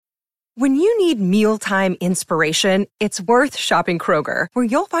When you need mealtime inspiration, it's worth shopping Kroger, where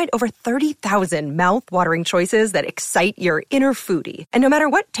you'll find over 30,000 mouth-watering choices that excite your inner foodie. And no matter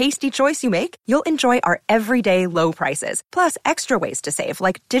what tasty choice you make, you'll enjoy our everyday low prices, plus extra ways to save,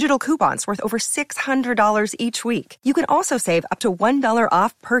 like digital coupons worth over $600 each week. You can also save up to $1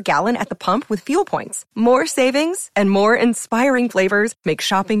 off per gallon at the pump with fuel points. More savings and more inspiring flavors make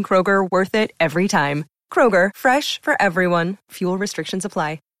shopping Kroger worth it every time. Kroger, fresh for everyone. Fuel restrictions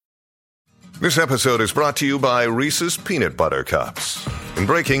apply. This episode is brought to you by Reese's Peanut Butter Cups. In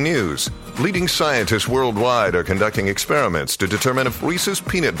breaking news, leading scientists worldwide are conducting experiments to determine if Reese's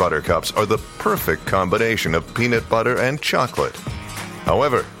Peanut Butter Cups are the perfect combination of peanut butter and chocolate.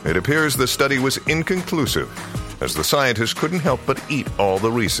 However, it appears the study was inconclusive, as the scientists couldn't help but eat all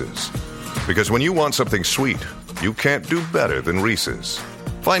the Reese's. Because when you want something sweet, you can't do better than Reese's.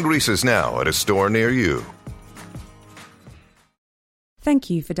 Find Reese's now at a store near you.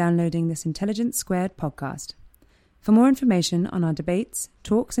 Thank you for downloading this Intelligence Squared podcast. For more information on our debates,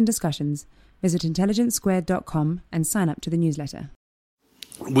 talks and discussions, visit intelligencesquared.com and sign up to the newsletter.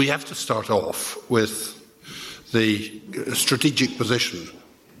 We have to start off with the strategic position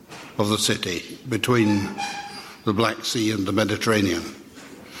of the city between the Black Sea and the Mediterranean.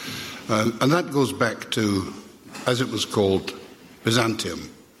 And that goes back to, as it was called, Byzantium.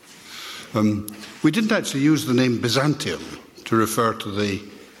 We didn't actually use the name Byzantium to refer to the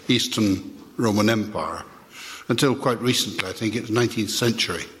Eastern Roman Empire until quite recently. I think it's 19th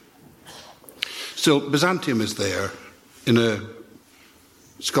century. Still, Byzantium is there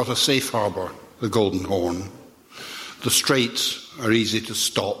it's got a safe harbour, the Golden Horn. The straits are easy to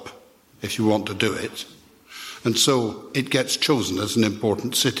stop if you want to do it. And so it gets chosen as an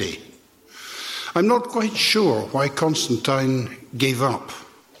important city. I'm not quite sure why Constantine gave up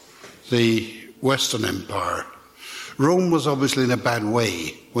the Western Empire. Rome was obviously in a bad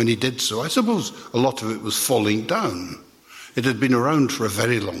way when he did so. I suppose a lot of it was falling down. It had been around for a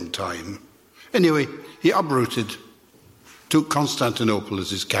very long time. Anyway, he uprooted, took Constantinople as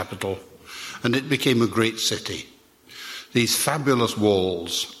his capital, and it became a great city. These fabulous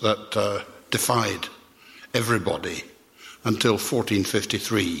walls that defied everybody until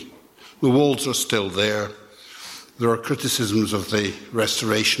 1453. The walls are still there. There are criticisms of the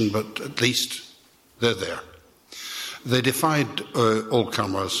restoration, but at least they're there. They defied all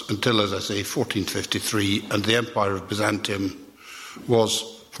comers until, as I say, 1453, and the Empire of Byzantium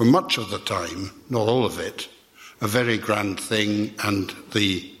was, for much of the time, not all of it, a very grand thing, and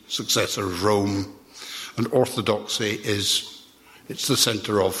the successor of Rome. And orthodoxy it's the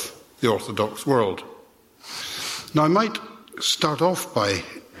centre of the Orthodox world. Now, I might start off by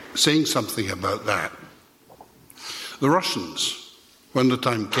saying something about that. The Russians, when the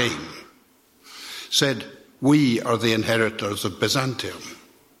time came, said, "We are the inheritors of Byzantium."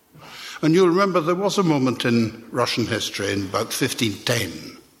 And you'll remember there was a moment in Russian history in about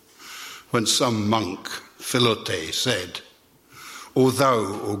 1510 when some monk, Philote, said, "O thou,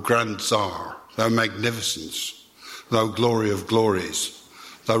 O grand Tsar, thou magnificence, thou glory of glories,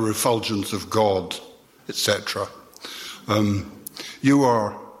 thou refulgence of God," etc. You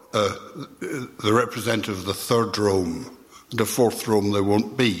are the representative of the third Rome, and a fourth Rome there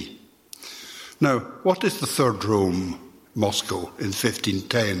won't be. Now, what is the third Rome, Moscow, in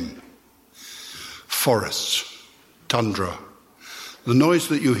 1510? Forests, tundra. The noise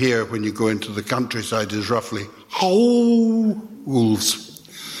that you hear when you go into the countryside is roughly, "Howl, wolves."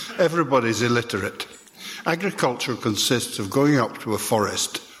 Everybody's illiterate. Agriculture consists of going up to a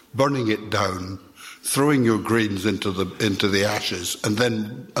forest, burning it down, throwing your grains into the ashes, and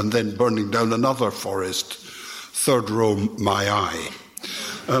then burning down another forest. Third Rome, my eye.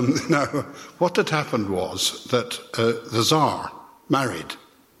 Now, what had happened was that the Tsar married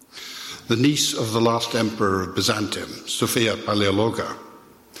the niece of the last emperor of Byzantium, Sophia Paleologa.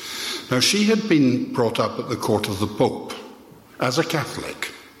 Now, she had been brought up at the court of the Pope as a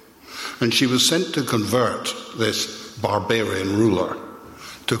Catholic, and she was sent to convert this barbarian ruler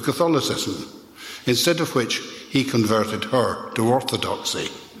to Catholicism, instead of which he converted her to Orthodoxy.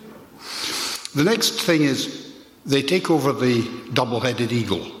 The next thing is they take over the double-headed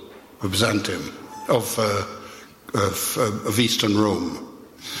eagle of Byzantium, of Eastern Rome,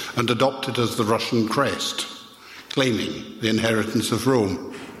 and adopt it as the Russian crest, claiming the inheritance of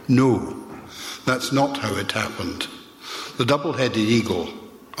Rome. No, that's not how it happened. The double-headed eagle,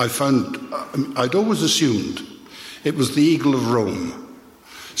 I'd always assumed it was the eagle of Rome,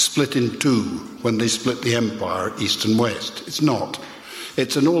 split in two when they split the empire, east and west. It's not.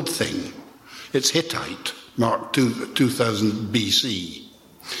 It's an old thing. It's Hittite, marked 2000 BC.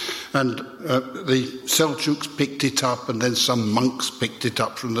 And the Seljuks picked it up, and then some monks picked it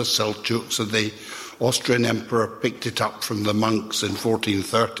up from the Seljuks, and the Austrian emperor picked it up from the monks in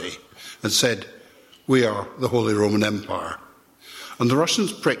 1430 and said, "We are the Holy Roman Empire." And the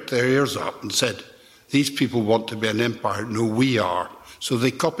Russians pricked their ears up and said, "These people want to be an empire." "No, we are." So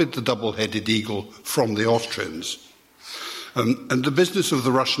they copied the double-headed eagle from the Austrians. And the business of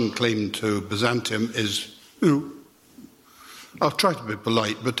the Russian claim to Byzantium is, I'll try to be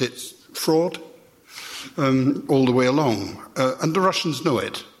polite, but it's fraud all the way along. And the Russians know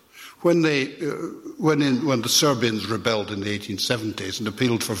it. When the Serbians rebelled in the 1870s and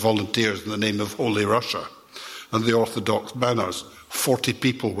appealed for volunteers in the name of Holy Russia and the Orthodox banners, 40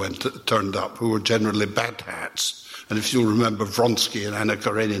 people turned up who were generally bad hats. And if you'll remember, Vronsky and Anna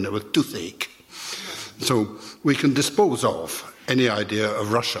Karenina with toothache. So we can dispose of any idea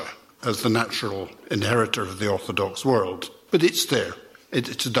of Russia as the natural inheritor of the Orthodox world. But it's there.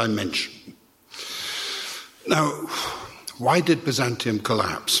 It's a dimension. Now, why did Byzantium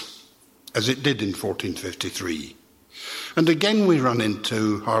collapse, as it did in 1453? And again we run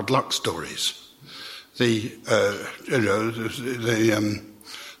into hard luck stories. The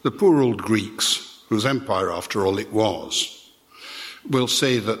poor old Greeks, whose empire, after all, it was, will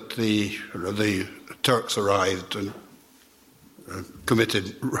say that the Turks arrived and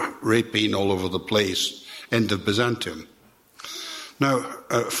committed rapine all over the place, end of Byzantium. Now,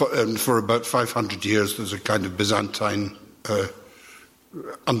 for about 500 years, there's a kind of Byzantine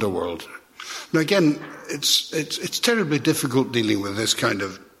underworld. Now, again, it's terribly difficult dealing with this kind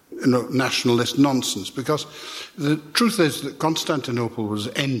of nationalist nonsense, because the truth is that Constantinople was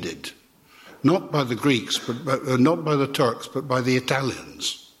ended not by the Greeks, not by the Turks, but by the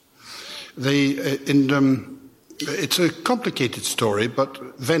Italians. It's a complicated story, but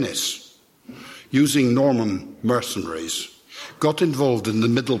Venice, using Norman mercenaries, got involved in the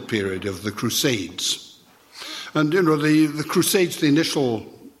middle period of the Crusades. And, the Crusades, the initial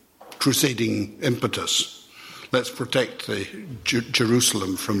crusading impetus, let's protect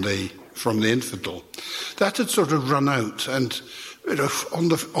Jerusalem from the infidel, that had sort of run out. And on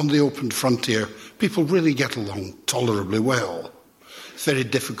the open frontier, people really get along tolerably well. It's very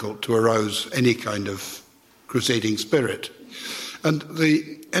difficult to arouse any kind of crusading spirit. And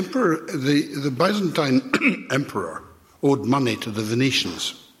the Byzantine emperor owed money to the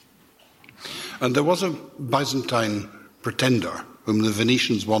Venetians. And there was a Byzantine pretender whom the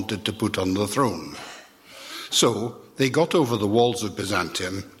Venetians wanted to put on the throne. So they got over the walls of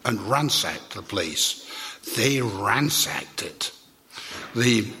Byzantium and ransacked the place. They ransacked it.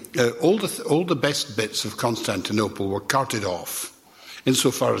 All the best bits of Constantinople were carted off,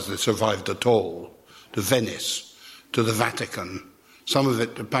 insofar as they survived at all, to Venice, to the Vatican, some of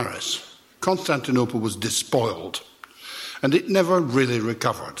it to Paris. Constantinople was despoiled, and it never really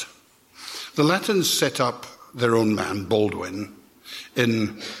recovered. The Latins set up their own man, Baldwin,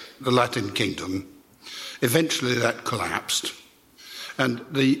 in the Latin kingdom. Eventually that collapsed, and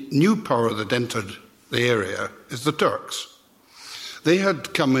the new power that entered the area is the Turks. They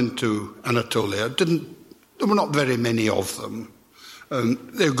had come into Anatolia. There were not very many of them.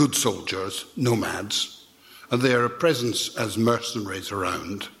 They're good soldiers, nomads, and they are a presence as mercenaries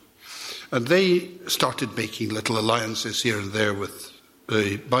around. And they started making little alliances here and there with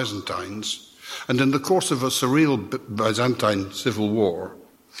the Byzantines. And in the course of a surreal Byzantine civil war,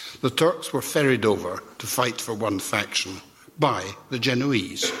 the Turks were ferried over to fight for one faction by the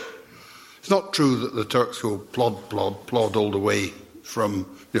Genoese. It's not true that the Turks go plod all the way from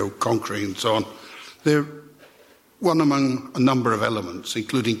conquering and so on. They're one among a number of elements,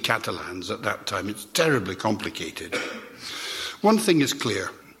 including Catalans at that time. It's terribly complicated. One thing is clear.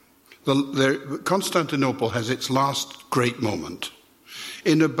 Constantinople has its last great moment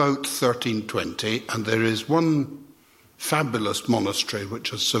in about 1320, and there is one fabulous monastery which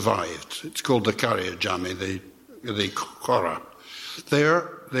has survived. It's called the Karajanı, the Chora.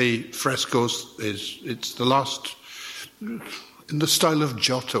 There, the frescoes, it's the last, in the style of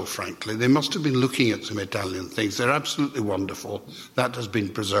Giotto, frankly. They must have been looking at some Italian things. They're absolutely wonderful. That has been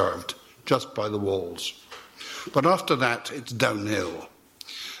preserved just by the walls. But after that, it's downhill.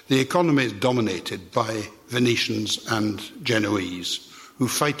 The economy is dominated by Venetians and Genoese who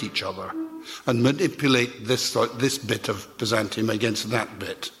fight each other and manipulate this bit of Byzantium against that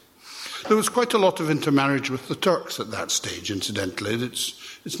bit. There was quite a lot of intermarriage with the Turks at that stage, incidentally.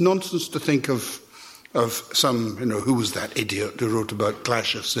 It's nonsense to think of some, who was that idiot who wrote about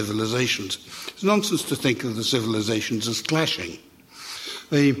clash of civilizations? It's nonsense to think of the civilizations as clashing.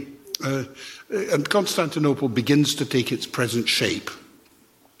 And Constantinople begins to take its present shape.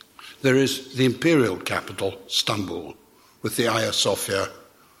 There is the imperial capital, Istanbul, with the Hagia Sophia,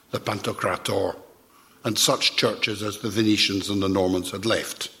 the Pantocrator, and such churches as the Venetians and the Normans had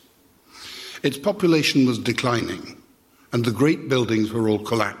left. Its population was declining, and the great buildings were all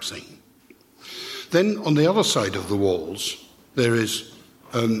collapsing. Then, on the other side of the walls, there is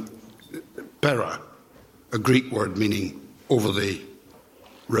Pera, a Greek word meaning over the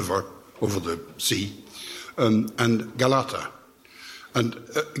river, over the sea, and Galata. And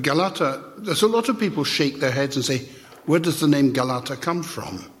Galata, there's a lot of people shake their heads and say, where does the name Galata come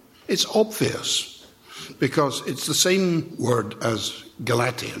from? It's obvious, because it's the same word as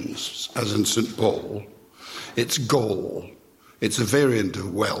Galatians, as in St. Paul. It's Gaul. It's a variant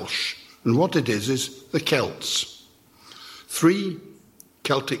of Welsh. And what it is the Celts. 3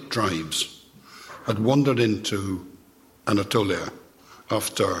 Celtic tribes had wandered into Anatolia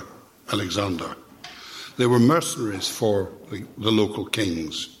after Alexander. They were mercenaries for the local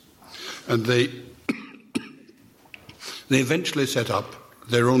kings. And they eventually set up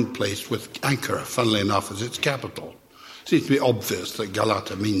their own place with Ankara, funnily enough, as its capital. It seems to be obvious that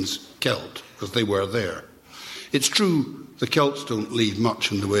Galata means Celt, because they were there. It's true the Celts don't leave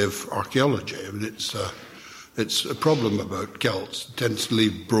much in the way of archaeology. I mean, it's a problem about Celts. It tends to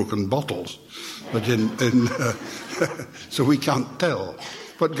leave broken bottles, but so we can't tell.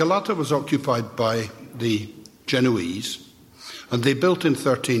 But Galata was occupied by the Genoese, and they built in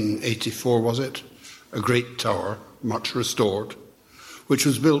 1384, was it, a great tower, much restored, which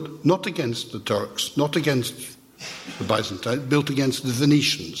was built not against the Turks, not against the Byzantines, built against the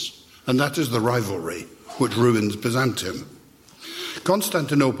Venetians, and that is the rivalry which ruins Byzantium.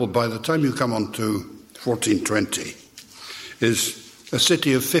 Constantinople, by the time you come on to 1420, is a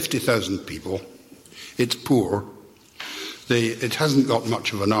city of 50,000 people. It's poor. It hasn't got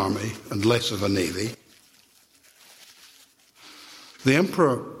much of an army and less of a navy. The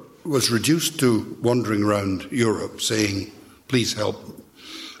emperor was reduced to wandering around Europe saying, please help,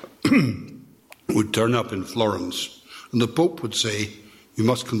 would turn up in Florence, and the Pope would say, you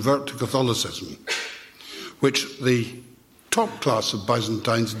must convert to Catholicism, which the top class of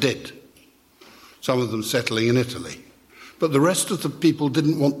Byzantines did, some of them settling in Italy. But the rest of the people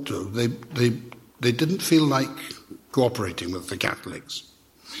didn't want to. They didn't feel like cooperating with the Catholics.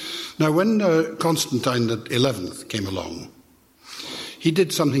 Now, when Constantine XI came along, he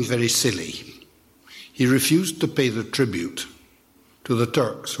did something very silly. He refused to pay the tribute to the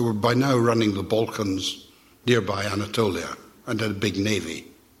Turks, who were by now running the Balkans nearby Anatolia and had a big navy.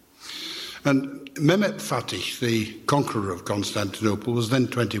 And Mehmet Fatih, the conqueror of Constantinople, was then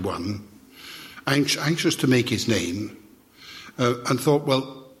 21, anxious to make his name, and thought,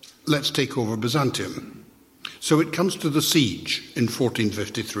 well, let's take over Byzantium. So it comes to the siege in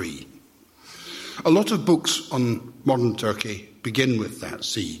 1453. A lot of books on modern Turkey begin with that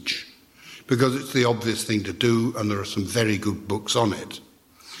siege, because it's the obvious thing to do, and there are some very good books on it.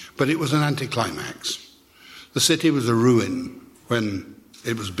 But it was an anticlimax. The city was a ruin when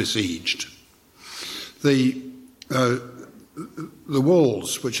it was besieged. The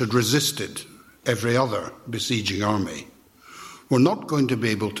walls, which had resisted every other besieging army, were not going to be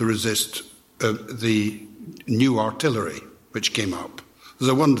able to resist the new artillery which came up.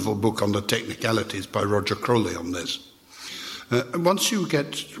 There's a wonderful book on the technicalities by Roger Crowley on this. Once you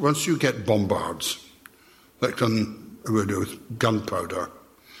get bombards that can with gunpowder,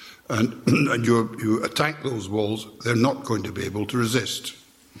 and you attack those walls, they're not going to be able to resist.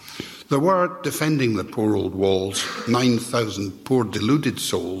 There were, defending the poor old walls, 9,000 poor deluded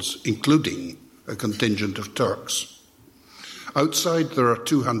souls, including a contingent of Turks. Outside there are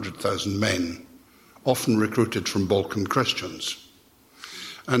 200,000 men, often recruited from Balkan Christians.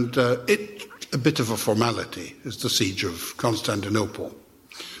 And a bit of a formality is the siege of Constantinople.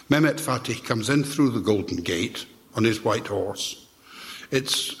 Mehmet Fatih comes in through the Golden Gate on his white horse.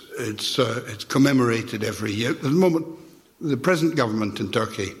 It's commemorated every year. At the moment, the present government in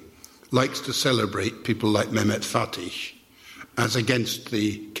Turkey likes to celebrate people like Mehmet Fatih as against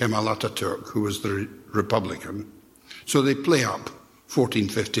the Kemal Atatürk, who was the Republican. So they play up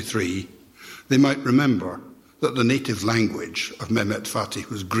 1453. They might remember that the native language of Mehmet Fatih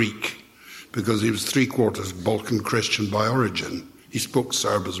was Greek, because he was 3/4 Balkan Christian by origin. He spoke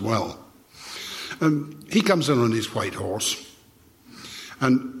Serb as well. He comes in on his white horse,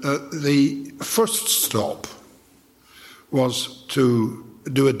 and the first stop was to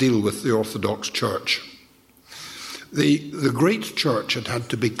do a deal with the Orthodox Church. The great church had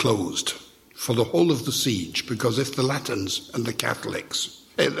to be closed for the whole of the siege, because if the Latins and the Catholics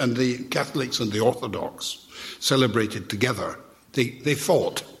and the Orthodox celebrated together, they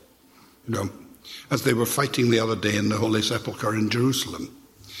fought, as they were fighting the other day in the Holy Sepulchre in Jerusalem.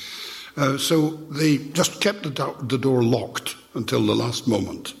 So they just kept the door locked until the last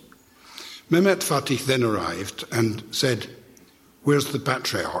moment. Mehmet Fatih then arrived and said, "Where's the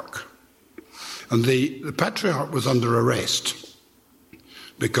Patriarch?" And the Patriarch was under arrest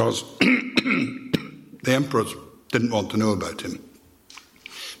because the emperors didn't want to know about him.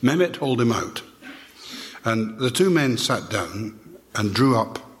 Mehmet hauled him out, and the two men sat down and drew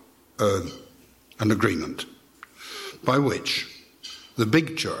up an agreement by which the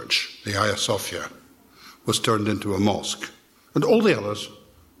big church, the Hagia Sophia, was turned into a mosque, and all the others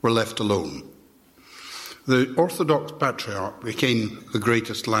were left alone. The Orthodox Patriarch became the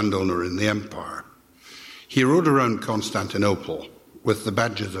greatest landowner in the empire. He rode around Constantinople with the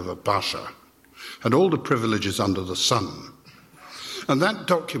badges of a pasha, had all the privileges under the sun. And that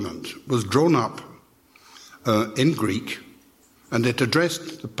document was drawn up in Greek, and it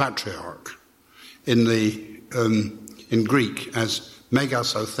addressed the Patriarch in Greek as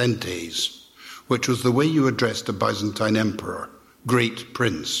Megas Authentes, which was the way you addressed a Byzantine emperor, Great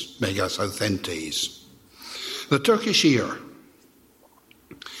Prince Megas Authentes. The Turkish ear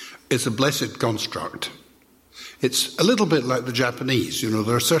is a blessed construct. It's a little bit like the Japanese.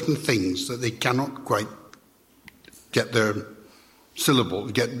 There are certain things that they cannot quite get their syllable,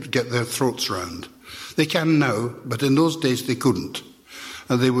 get their throats round. They can now, but in those days they couldn't.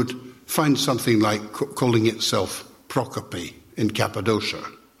 And they would find something like calling itself Prokopi in Cappadocia,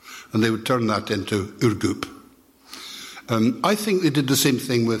 and they would turn that into Urgup. I think they did the same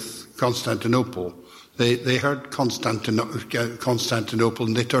thing with Constantinople. They heard Constantinople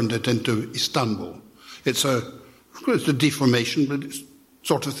and they turned it into Istanbul. It's a deformation, but it's the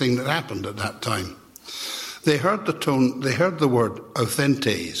sort of thing that happened at that time. They heard the tone, they heard the word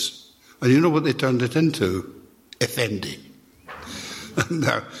Authentes, and you know what they turned it into? Effendi. And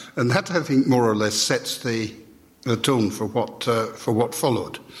that, I think, more or less sets the tone for what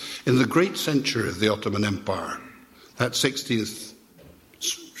followed. In the great century of the Ottoman Empire, that 16th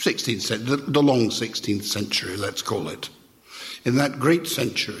century, the long 16th century, let's call it. In that great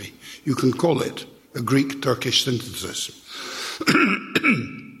century, you can call it a Greek-Turkish synthesis.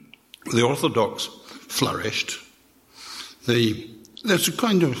 The Orthodox flourished. There's a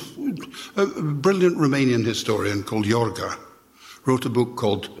kind of a brilliant Romanian historian called Iorga wrote a book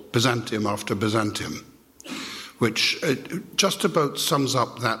called Byzantium After Byzantium, which just about sums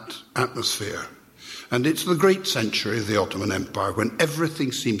up that atmosphere. And it's the great century of the Ottoman Empire when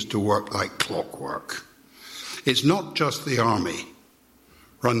everything seems to work like clockwork. It's not just the army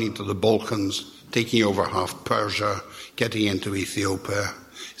running to the Balkans, taking over half Persia, getting into Ethiopia.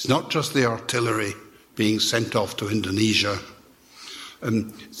 It's not just the artillery being sent off to Indonesia.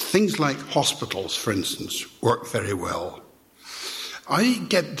 Things like hospitals, for instance, work very well. I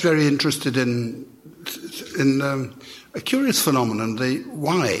get very interested in a curious phenomenon,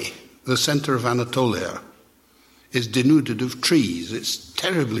 why the centre of Anatolia is denuded of trees. It's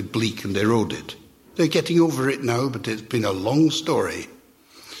terribly bleak and eroded. They're getting over it now, but it's been a long story.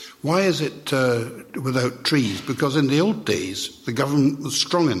 Why is it without trees? Because in the old days, the government was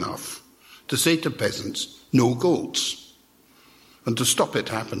strong enough to say to peasants, no goats, and to stop it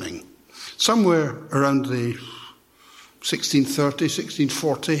happening. Somewhere around the 1630,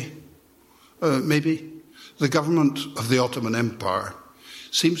 1640, maybe, the government of the Ottoman Empire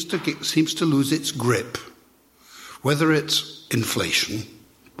seems to lose its grip. Whether it's inflation,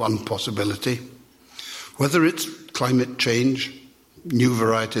 one possibility, whether it's climate change, new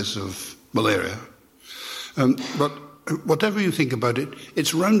varieties of malaria, but whatever you think about it,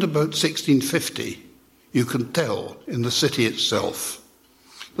 it's round about 1650, you can tell in the city itself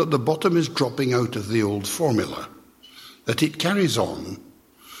that the bottom is dropping out of the old formula, that it carries on,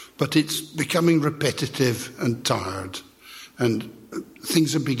 but it's becoming repetitive and tired, and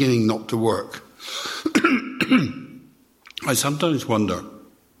things are beginning not to work. I sometimes wonder,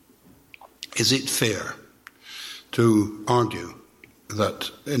 is it fair to argue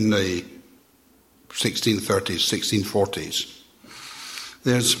that in the 1630s, 1640s,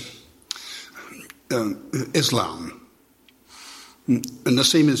 there's Islam, and the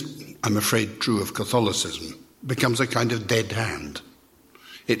same is, I'm afraid, true of Catholicism, becomes a kind of dead hand.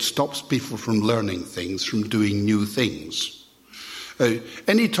 It stops people from learning things, from doing new things.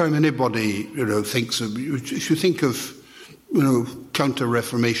 Anytime anybody, thinks of, if you think of,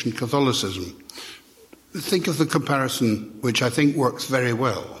 counter-Reformation Catholicism, think of the comparison, which I think works very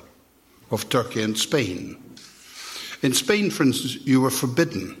well, of Turkey and Spain. In Spain, for instance, you were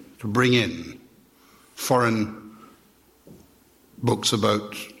forbidden to bring in foreign books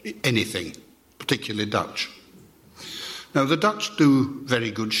about anything, particularly Dutch. Now, the Dutch do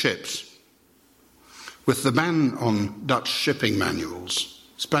very good ships. With the ban on Dutch shipping manuals,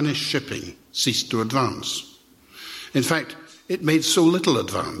 Spanish shipping ceased to advance. In fact, it made so little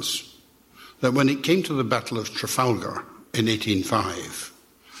advance that when it came to the Battle of Trafalgar in 1805,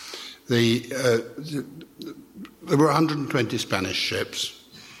 there were 120 Spanish ships,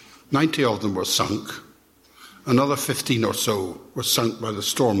 90 of them were sunk, another 15 or so were sunk by the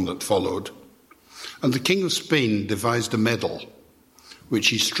storm that followed, and the King of Spain devised a medal which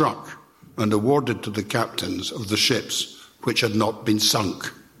he struck and awarded to the captains of the ships which had not been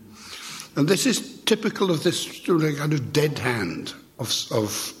sunk. And this is typical of this kind of dead hand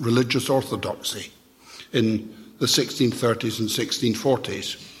of religious orthodoxy in the 1630s and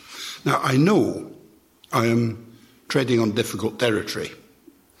 1640s. Now, I know I am treading on difficult territory.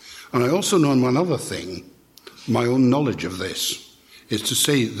 And I also know one other thing, my own knowledge of this, is to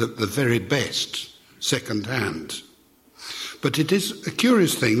say that the very best second hand. But it is a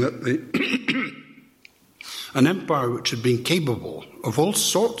curious thing that an empire which had been capable of all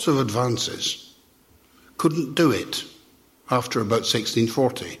sorts of advances couldn't do it after about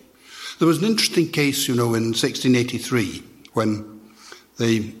 1640. There was an interesting case, in 1683 when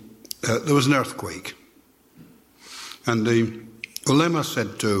there was an earthquake. And the ulema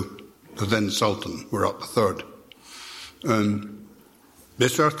said to the then Sultan, Murat III,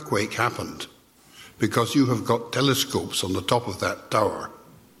 this earthquake happened because you have got telescopes on the top of that tower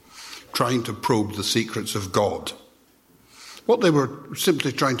trying to probe the secrets of God. What they were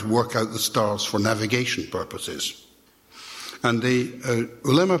simply trying to work out the stars for navigation purposes. And the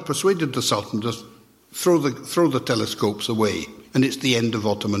ulema persuaded the Sultan to throw the telescopes away, and it's the end of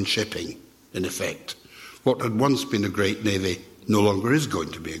Ottoman shipping, in effect. What had once been a great navy no longer is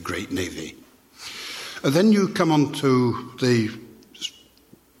going to be a great navy. And then you come on to the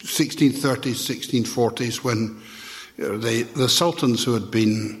 1630s, 1640s, when the sultans who had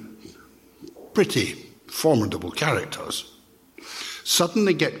been pretty formidable characters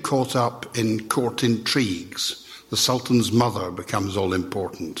suddenly get caught up in court intrigues. The Sultan's mother becomes all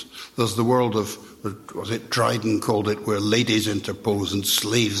important. There's the world of, was it Dryden called it, where ladies interpose and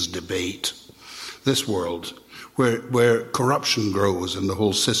slaves debate. This world where corruption grows in the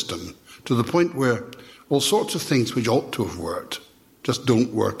whole system to the point where all sorts of things which ought to have worked just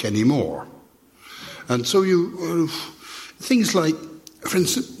don't work anymore. And so things like, for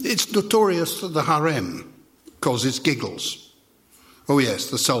instance, it's notorious that the harem causes giggles. Oh yes,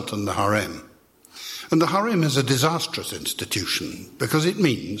 the Sultan, the harem. And the harem is a disastrous institution because it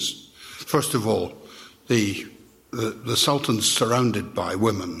means, first of all, the Sultan's surrounded by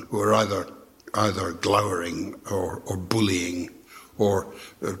women who are either glowering or bullying or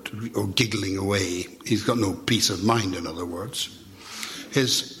giggling away. He's got no peace of mind, in other words.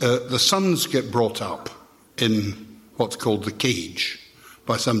 The sons get brought up in what's called the cage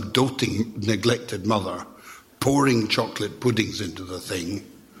by some doting, neglected mother, pouring chocolate puddings into the thing.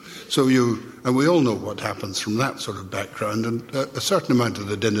 And we all know what happens from that sort of background, and a certain amount of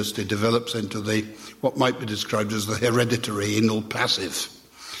the dynasty develops into what might be described as the hereditary anal passive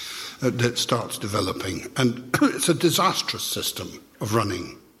that starts developing. And it's a disastrous system of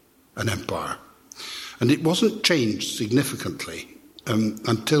running an empire. And it wasn't changed significantly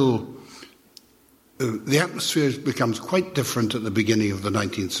until the atmosphere becomes quite different at the beginning of the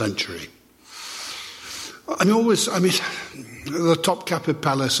 19th century. The Topkapi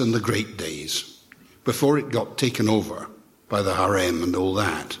Palace in the great days, before it got taken over by the harem and all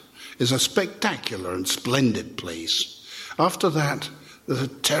that, is a spectacular and splendid place. After that, there's a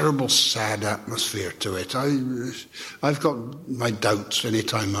terrible, sad atmosphere to it. I've got my doubts any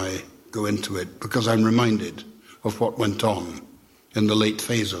time I go into it because I'm reminded of what went on in the late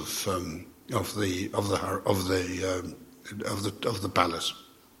phase of the palace.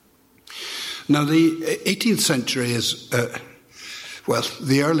 Now, the 18th century is,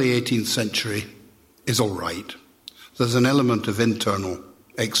 the early 18th century is all right. There's an element of internal,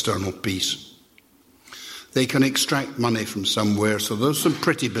 external peace. They can extract money from somewhere, so there's some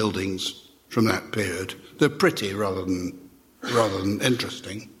pretty buildings from that period. They're pretty rather than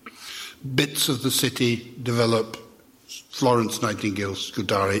interesting. Bits of the city develop. Florence Nightingale's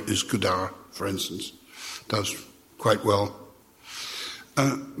Uskudar, for instance, does quite well.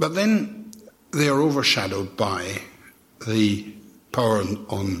 But then they are overshadowed by the power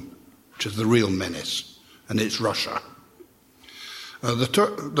which is the real menace, and it's Russia.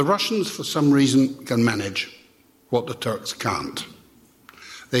 The Russians, for some reason, can manage what the Turks can't.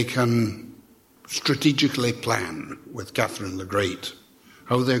 They can strategically plan with Catherine the Great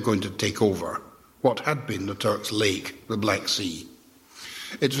how they're going to take over what had been the Turks' lake, the Black Sea.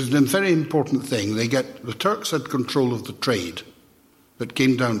 It was a very important thing. The Turks had control of the trade that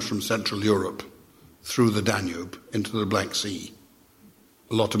came down from Central Europe through the Danube into the Black Sea.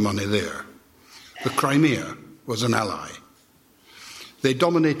 A lot of money there. The Crimea was an ally. They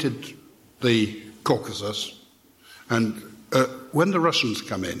dominated the Caucasus, and when the Russians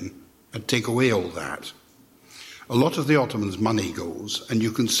come in and take away all that, a lot of the Ottomans' money goes, and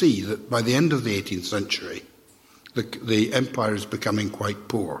you can see that by the end of the 18th century, the empire is becoming quite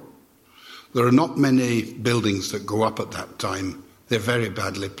poor. There are not many buildings that go up at that time. They're very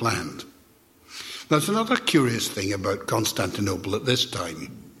badly planned. There's another curious thing about Constantinople at this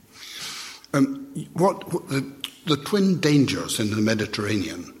time. The twin dangers in the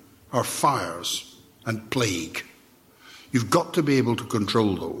Mediterranean are fires and plague. You've got to be able to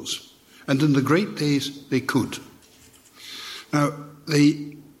control those. And in the great days, they could. Now,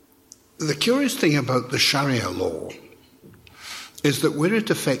 the curious thing about the Sharia law is that where it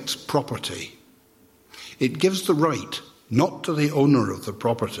affects property, it gives the right not to the owner of the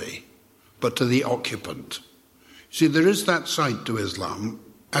property, but to the occupant. See, there is that side to Islam,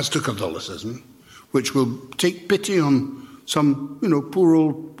 as to Catholicism, which will take pity on some, poor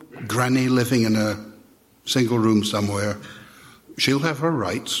old granny living in a single room somewhere. She'll have her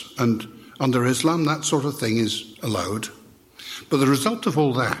rights, and under Islam that sort of thing is allowed. But the result of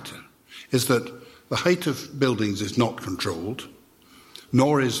all that is that the height of buildings is not controlled,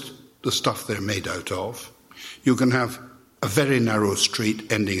 nor is the stuff they're made out of. You can have a very narrow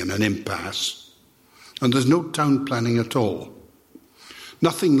street ending in an impasse, and there's no town planning at all.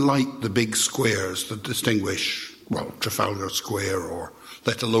 Nothing like the big squares that distinguish, Trafalgar Square, or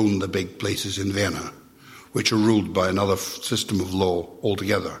let alone the big places in Vienna, which are ruled by another system of law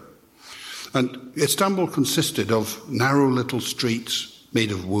altogether. And Istanbul consisted of narrow little streets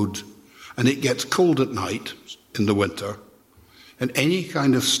made of wood, and it gets cold at night in the winter, and any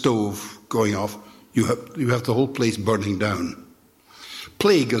kind of stove going off, you have the whole place burning down.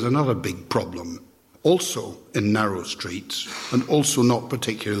 Plague is another big problem, also in narrow streets, and also not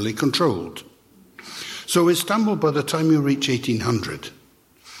particularly controlled. So Istanbul, by the time you reach 1800,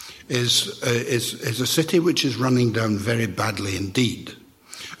 is a city which is running down very badly indeed.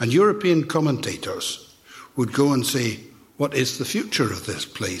 And European commentators would go and say, what is the future of this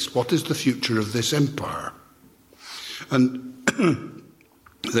place? What is the future of this empire? And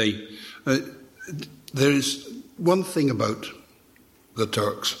there is one thing about the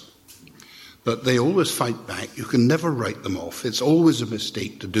Turks, that they always fight back. You can never write them off. It's always a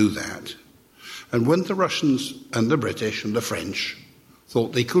mistake to do that. And when the Russians and the British and the French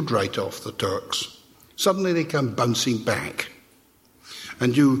thought they could write off the Turks, suddenly they come bouncing back.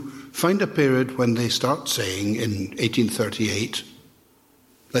 And you find a period when they start saying in 1838,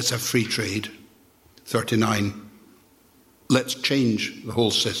 let's have free trade. 39, let's change the whole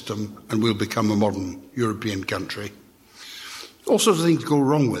system and we'll become a modern European country. All sorts of things go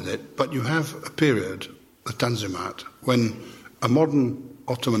wrong with it, but you have a period, the Tanzimat, when a modern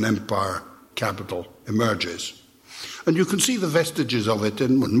Ottoman Empire capital emerges. And you can see the vestiges of it,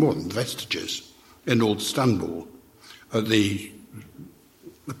 more than vestiges, in old Istanbul, the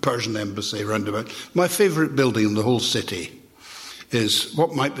Persian embassy roundabout. My favourite building in the whole city is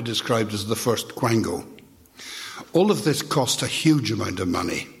what might be described as the first Quango. All of this cost a huge amount of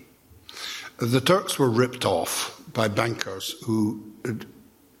money. The Turks were ripped off by bankers who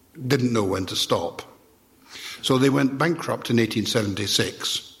didn't know when to stop. So they went bankrupt in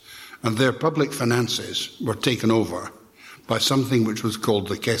 1876, and their public finances were taken over by something which was called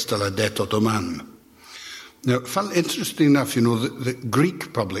the Caisse de la Dette Ottomane. Now, interesting enough, the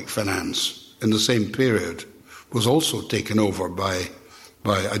Greek public finance in the same period was also taken over by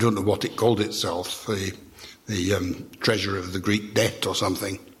I don't know what it called itself, the treasurer of the Greek debt or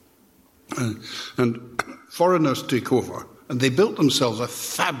something. And foreigners took over, and they built themselves a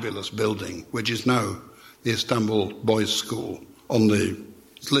fabulous building, which is now the Istanbul Boys' School,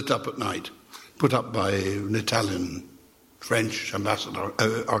 it's lit up at night, put up by an Italian, French ambassador,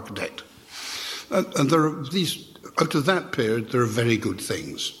 architect. And there are out of that period, there are very good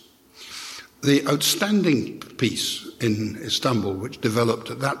things. The outstanding piece in Istanbul, which developed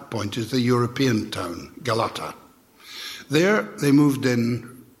at that point, is the European town, Galata. There, they moved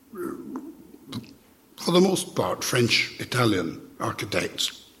in, for the most part, French, Italian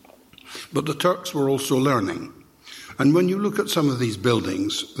architects. But the Turks were also learning. And when you look at some of these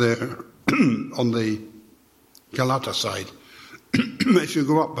buildings, they're on the Galata side, if you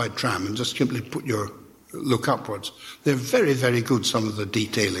go up by tram and just simply look upwards, they're very, very good, some of the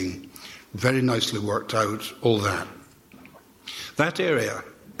detailing, very nicely worked out, all that. That area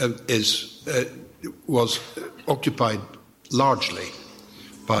was occupied largely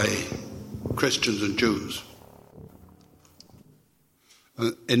by Christians and Jews.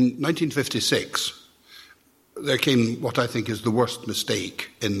 In 1956, there came what I think is the worst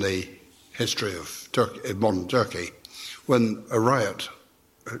mistake in the history of modern Turkey, when a riot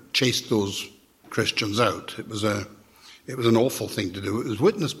chased those Christians out. It was an awful thing to do. It was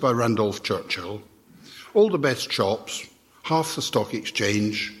witnessed by Randolph Churchill. All the best shops, half the stock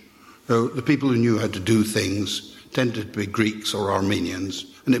exchange, the people who knew how to do things tended to be Greeks or Armenians,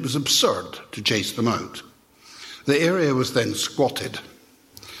 and it was absurd to chase them out. The area was then squatted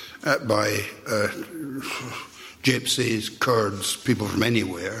by gypsies, Kurds, people from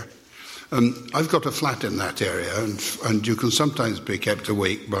anywhere. I've got a flat in that area, and you can sometimes be kept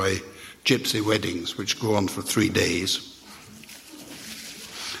awake by gypsy weddings, which go on for 3 days.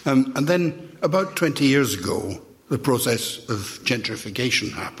 And then, about 20 years ago, the process of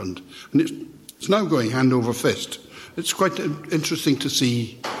gentrification happened, and it's now going hand over fist. It's quite interesting to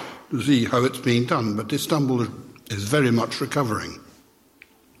see how it's being done, but Istanbul is very much recovering.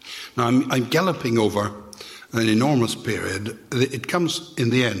 Now, I'm galloping over an enormous period. It comes in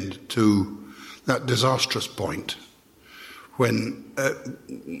the end to that disastrous point when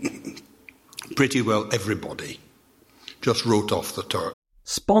pretty well everybody just wrote off the Turks.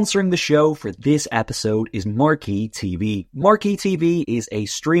 Sponsoring the show for this episode is Marquee TV. Marquee TV is a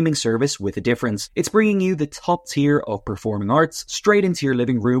streaming service with a difference. It's bringing you the top tier of performing arts straight into your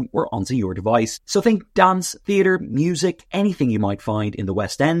living room or onto your device. So think dance, theatre, music, anything you might find in the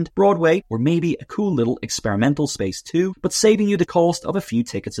West End, Broadway, or maybe a cool little experimental space too, but saving you the cost of a few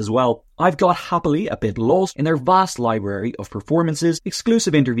tickets as well. I've got happily a bit lost in their vast library of performances,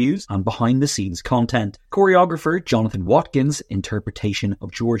 exclusive interviews, and behind-the-scenes content. Choreographer Jonathan Watkins' interpretation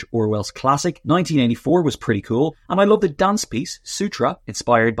of George Orwell's classic 1984 was pretty cool, and I love the dance piece Sutra,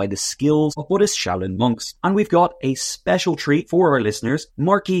 inspired by the skills of Buddhist Shaolin monks. And we've got a special treat for our listeners.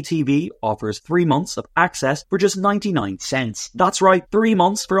 Marquee TV offers 3 months of access for just 99 cents. That's right, 3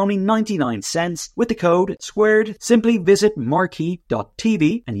 months for only 99 cents with the code SQUARED. Simply visit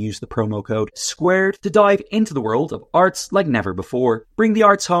marquee.tv and use the promo code SQUARED to dive into the world of arts like never before. Bring the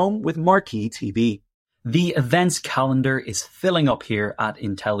arts home with Marquee TV. The events calendar is filling up here at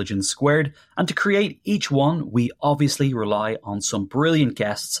Intelligence Squared, and to create each one, we obviously rely on some brilliant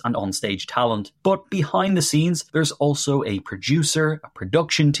guests and onstage talent. But behind the scenes, there's also a producer, a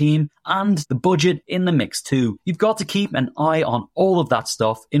production team, and the budget in the mix too. You've got to keep an eye on all of that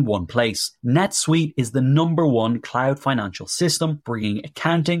stuff in one place. NetSuite is the #1 cloud financial system, bringing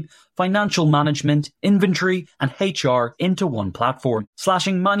accounting, financial management, inventory, and HR into one platform,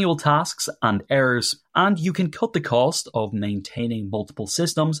 slashing manual tasks and errors. And you can cut the cost of maintaining multiple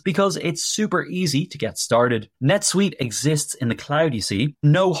systems because it's super easy to get started. NetSuite exists in the cloud, you see,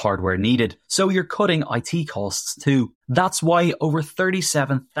 no hardware needed, so you're cutting IT costs too. That's why over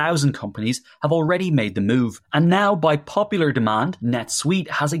 37,000 companies have already made the move. And now, by popular demand, NetSuite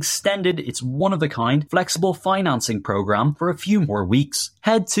has extended its one-of-a-kind flexible financing program for a few more weeks.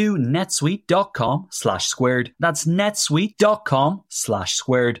 Head to netsuite.com/squared. That's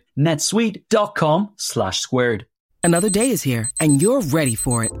netsuite.com/squared. netsuite.com/squared. Another day is here, and you're ready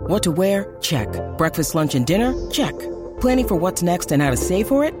for it. What to wear? Check. Breakfast, lunch, and dinner? Check. Planning for what's next and how to save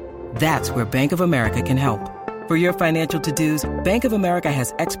for it? That's where Bank of America can help. For your financial to-dos, Bank of America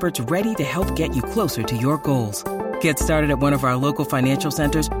has experts ready to help get you closer to your goals. Get started at one of our local financial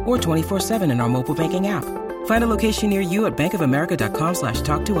centers or 24/7 in our mobile banking app. Find a location near you at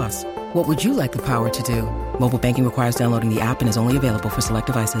bankofamerica.com/talktous. What would you like the power to do? Mobile banking requires downloading the app and is only available for select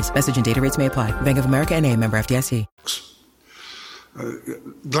devices. Message and data rates may apply. Bank of America N.A., member FDIC.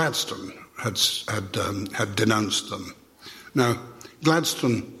 Gladstone had denounced them. Now,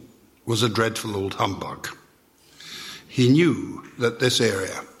 Gladstone was a dreadful old humbug. He knew that this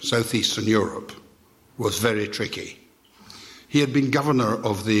area, southeastern Europe, was very tricky. He had been governor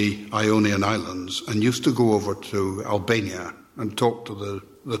of the Ionian Islands and used to go over to Albania and talk to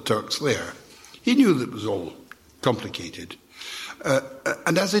the Turks there. He knew that it was all complicated.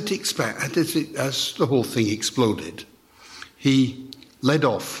 And as the whole thing exploded, he led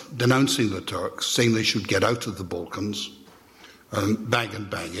off denouncing the Turks, saying they should get out of the Balkans, bag and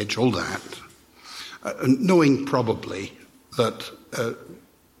baggage, all that, knowing probably that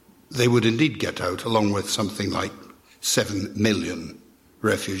they would indeed get out, along with something like 7 million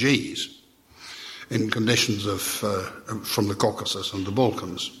refugees in conditions from the Caucasus and the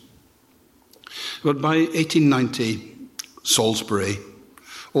Balkans. But by 1890, Salisbury,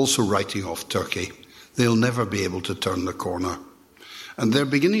 also writing off Turkey, they'll never be able to turn the corner. And they're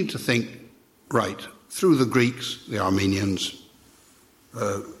beginning to think, right, through the Greeks, the Armenians,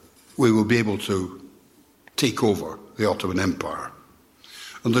 we will be able to take over the Ottoman Empire.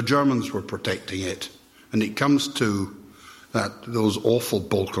 And the Germans were protecting it. And it comes to those awful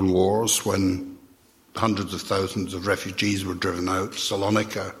Balkan wars when hundreds of thousands of refugees were driven out.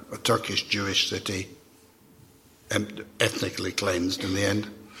 Salonika, a Turkish Jewish city, ethnically cleansed in the end,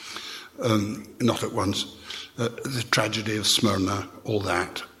 not at once. The tragedy of Smyrna, all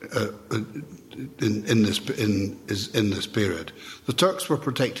that, in this period. The Turks were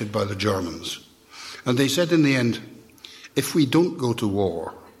protected by the Germans. And they said in the end, if we don't go to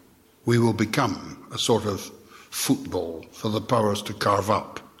war, we will become a sort of football for the powers to carve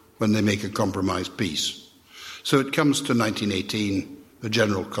up when they make a compromise peace. So it comes to 1918, the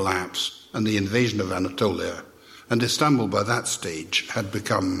general collapse and the invasion of Anatolia. And Istanbul by that stage had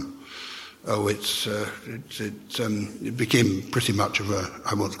become, it became pretty much of a,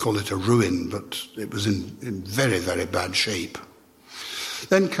 I won't call it a ruin, but it was in very, very bad shape.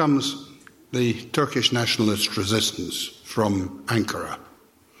 Then comes the Turkish nationalist resistance from Ankara,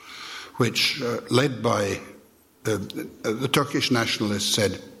 which, led by the Turkish nationalists,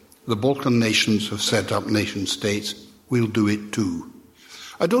 said, the Balkan nations have set up nation states, we'll do it too.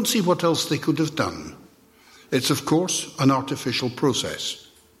 I don't see what else they could have done. It's, of course, an artificial process.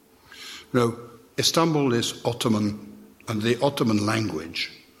 Now, Istanbul is Ottoman, and the Ottoman language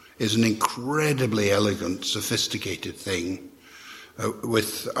is an incredibly elegant, sophisticated thing.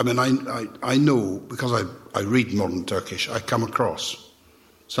 I know, because I read modern Turkish, I come across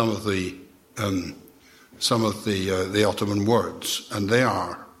some of the Ottoman words, and they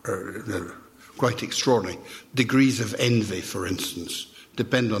are quite extraordinary. Degrees of envy, for instance,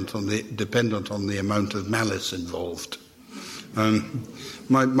 dependent on the amount of malice involved.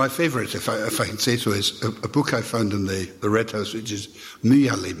 My favourite, if I can say so, is a book I found in the Red House, which is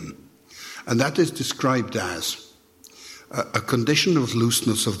Muyalim, and that is described as a condition of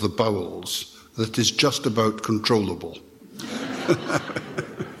looseness of the bowels that is just about controllable.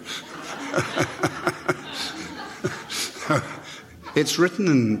 It's written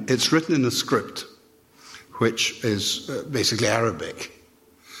in a script which is basically Arabic,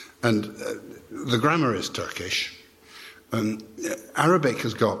 and the grammar is Turkish. Arabic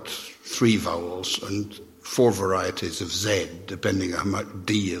has got 3 vowels and 4 varieties of Z, depending on how much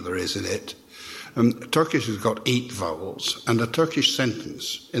D there is in it. Turkish has got 8 vowels, and a Turkish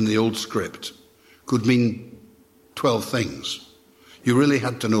sentence in the old script could mean 12 things. You really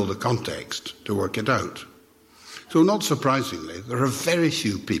had to know the context to work it out. So not surprisingly, there are very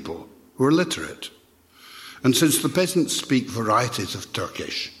few people who are literate. And since the peasants speak varieties of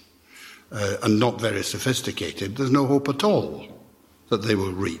Turkish and not very sophisticated, there's no hope at all that they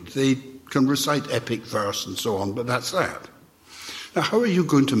will read. They can recite epic verse and so on, but that's that. Now, how are you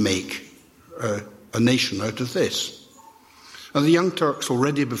going to make a nation out of this? And the Young Turks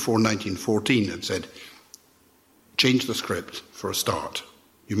already before 1914 had said, change the script for a start.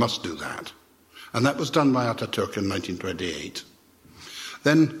 You must do that. And that was done by Ataturk in 1928.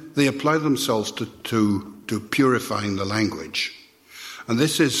 Then they apply themselves to purifying the language. And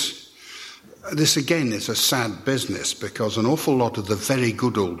this again is a sad business, because an awful lot of the very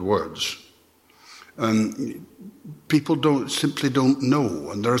good old words people simply don't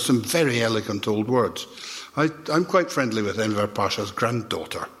know, and there are some very elegant old words. I'm quite friendly with Enver Pasha's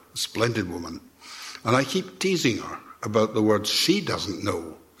granddaughter, a splendid woman, and I keep teasing her about the words she doesn't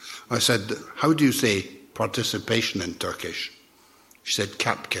know. I said, how do you say participation in Turkish? She said,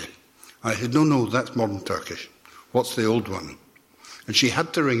 kapke. I said, no, that's modern Turkish. What's the old one? And she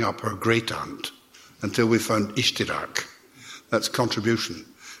had to ring up her great-aunt until we found ishtirak. That's contribution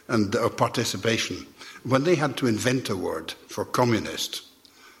and participation. When they had to invent a word for communist,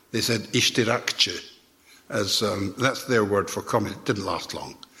 they said ishtirakçı, as that's their word for communist. It didn't last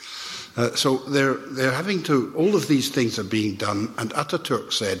long. So they're having to, all of these things are being done, and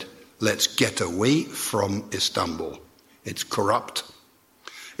Ataturk said, let's get away from Istanbul. It's corrupt.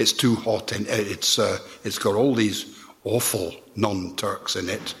 It's too hot, and it's got all these awful non-Turks in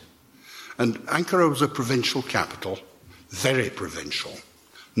it. And Ankara was a provincial capital, very provincial,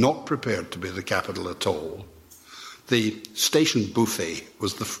 not prepared to be the capital at all. The station buffet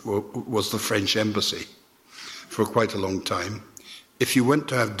was the French embassy for quite a long time. If you went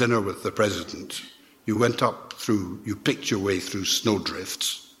to have dinner with the president, you picked your way through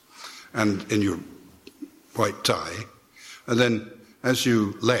snowdrifts and in your white tie, and then as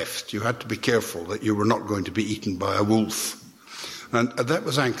you left, you had to be careful that you were not going to be eaten by a wolf. And that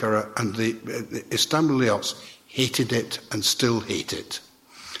was Ankara, and the Istanbulites hated it and still hate it.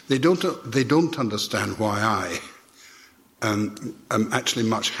 They don't understand why I am actually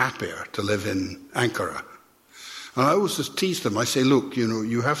much happier to live in Ankara. And I always just tease them. I say, look,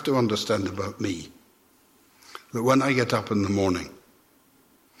 you have to understand about me that when I get up in the morning,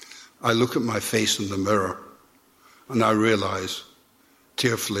 I look at my face in the mirror and I realise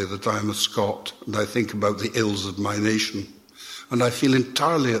tearfully that I am a Scot, and I think about the ills of my nation, and I feel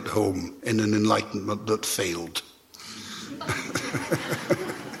entirely at home in an enlightenment that failed.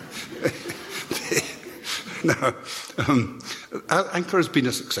 Now, Ankara has been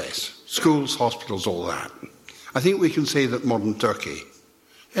a success. Schools, hospitals, all that. I think we can say that modern Turkey,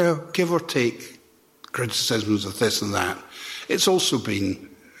 give or take criticisms of this and that, it's also been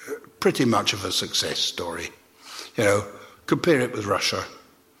pretty much of a success story. Compare it with Russia.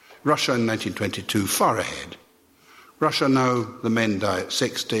 Russia in 1922, far ahead. Russia now, the men die at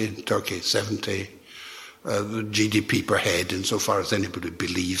 60, Turkey 70. The GDP per head, insofar as anybody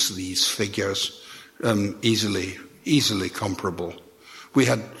believes these figures, easily comparable. We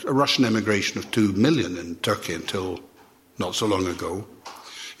had a Russian emigration of 2 million in Turkey until not so long ago.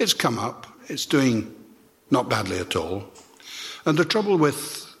 It's come up. It's doing not badly at all. And the trouble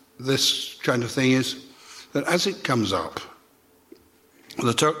with this kind of thing is that as it comes up,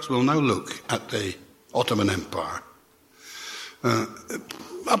 the Turks will now look at the Ottoman Empire.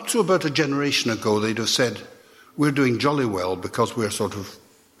 Up to about a generation ago, they'd have said, we're doing jolly well because we're sort of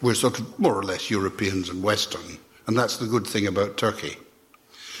more or less Europeans and Western, and that's the good thing about Turkey.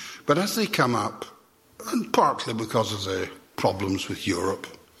 But as they come up, and partly because of the problems with Europe,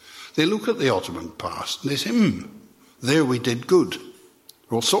 they look at the Ottoman past and they say, there we did good.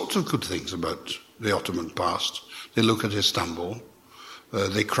 All sorts of good things about the Ottoman past. They look at Istanbul,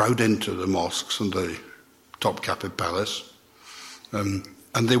 they crowd into the mosques and the Topkapi Palace, and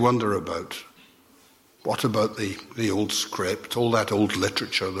they wonder what about the old script, all that old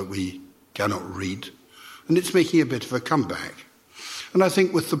literature that we cannot read? And it's making a bit of a comeback. And I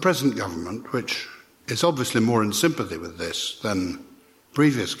think with the present government, which is obviously more in sympathy with this than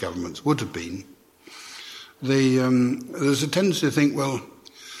previous governments would have been, there's a tendency to think, well,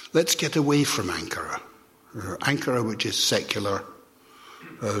 let's get away from Ankara. Ankara, which is secular,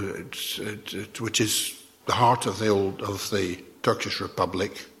 which is the heart of the Turkish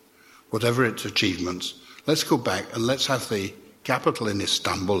Republic, whatever its achievements, let's go back and let's have the capital in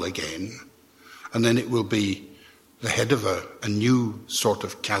Istanbul again, and then it will be the head of a new sort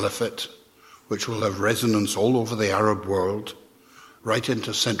of caliphate, which will have resonance all over the Arab world, right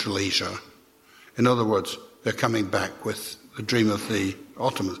into Central Asia. In other words, they're coming back with the dream of the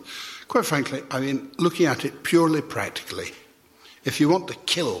Ottomans. Quite frankly, looking at it purely practically, if you want to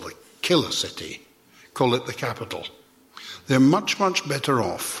kill a city, call it the capital. They're much, much better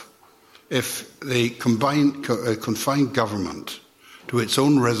off if they confine government to its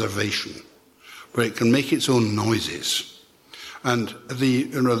own reservation, where it can make its own noises. And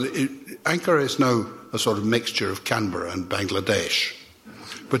Ankara is now a sort of mixture of Canberra and Bangladesh.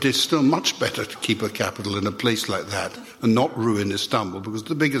 But it's still much better to keep a capital in a place like that and not ruin Istanbul, because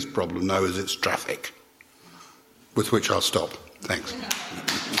the biggest problem now is its traffic. With which I'll stop. Thanks.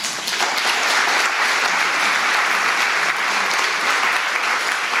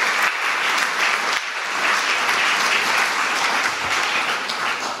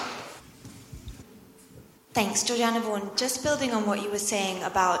 Thanks, Georgiana Vaughan. Just building on what you were saying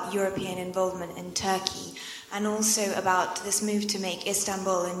about European involvement in Turkey, and also about this move to make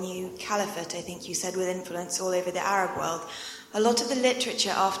Istanbul a new caliphate, I think you said, with influence all over the Arab world. A lot of the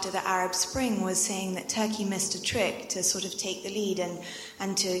literature after the Arab Spring was saying that Turkey missed a trick to sort of take the lead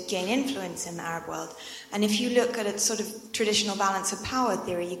and to gain influence in the Arab world. And if you look at a sort of traditional balance of power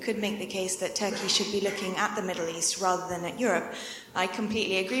theory, you could make the case that Turkey should be looking at the Middle East rather than at Europe. I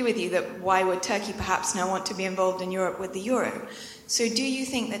completely agree with you that why would Turkey perhaps now want to be involved in Europe with the euro? So do you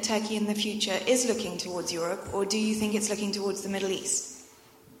think that Turkey in the future is looking towards Europe, or do you think it's looking towards the Middle East?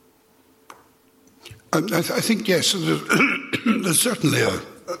 I think, yes, there's certainly a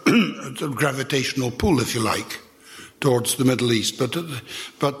gravitational pull, if you like, towards the Middle East. But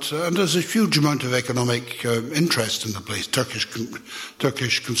and there's a huge amount of economic interest in the place.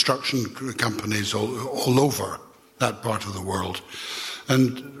 Turkish construction companies all over that part of the world.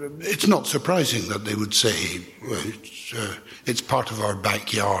 And it's not surprising that they would say, well, it's part of our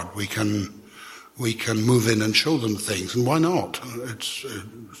backyard. We can move in and show them things, and why not? It's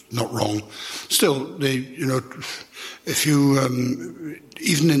not wrong. Still, if you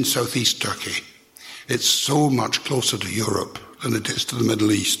even in southeast Turkey, it's so much closer to Europe than it is to the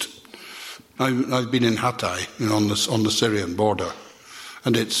Middle East. I've been in Hatay, on the Syrian border,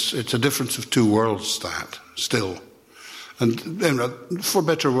 and it's a difference of two worlds. That still. And for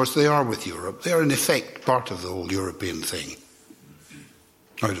better or worse, they are with Europe. They are, in effect, part of the whole European thing,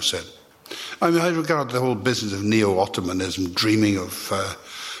 I would have said. I regard the whole business of neo-Ottomanism, dreaming of the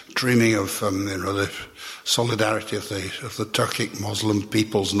solidarity of the Turkic Muslim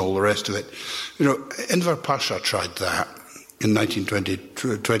peoples and all the rest of it. Enver Pasha tried that in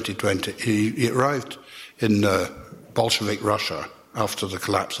 2020. He arrived in Bolshevik Russia after the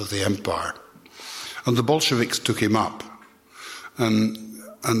collapse of the empire, and the Bolsheviks took him up.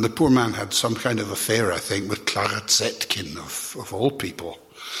 And the poor man had some kind of affair, I think, with Clara Zetkin, of all people.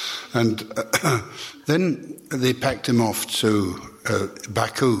 And then they packed him off to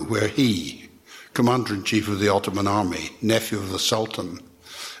Baku, where he, Commander-in-Chief of the Ottoman Army, nephew of the Sultan,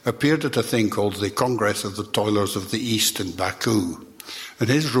 appeared at a thing called the Congress of the Toilers of the East in Baku. And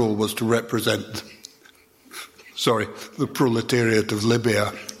his role was to represent, the proletariat of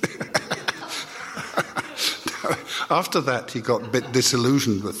Libya. After that, he got a bit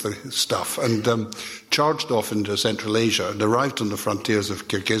disillusioned with the stuff and charged off into Central Asia and arrived on the frontiers of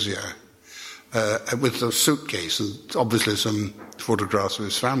Kyrgyzia with a suitcase and obviously some photographs of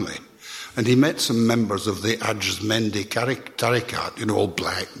his family. And he met some members of the Ajmendi Tariqat, all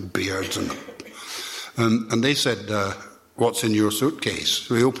black beards. And they said, what's in your suitcase?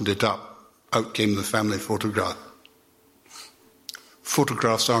 So he opened it up. Out came the family photograph.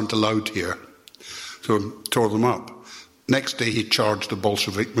 Photographs aren't allowed here. So tore them up. Next day he charged a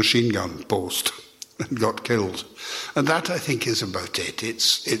Bolshevik machine gun post and got killed. And that, I think, is about it.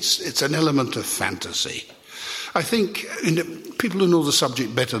 It's an element of fantasy. I think people who know the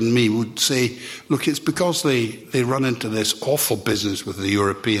subject better than me would say, look, it's because they run into this awful business with the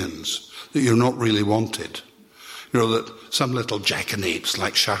Europeans that you're not really wanted. That some little jackanapes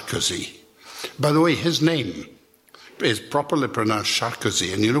like Sarkozy. By the way, his name is properly pronounced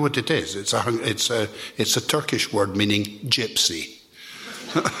Sarkozy, and you know what it is? It's a Turkish word meaning gypsy.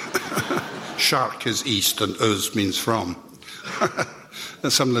 Shark is east and Uz means from.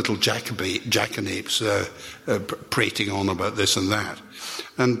 Some little jackanapes prating on about this and that.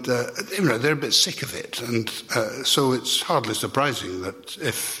 And they're a bit sick of it. And so it's hardly surprising that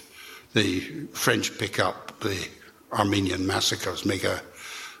if the French pick up the Armenian massacres, make a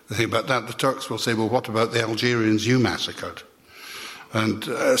thing about that, the Turks will say, well, what about the Algerians you massacred? And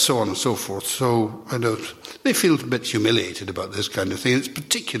so on and so forth. So they feel a bit humiliated about this kind of thing. It's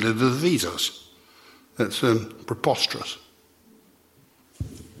particularly the visas. It's preposterous.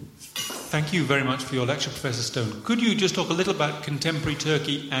 Thank you very much for your lecture, Professor Stone. Could you just talk a little about contemporary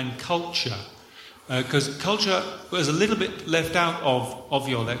Turkey and culture? Because culture was a little bit left out of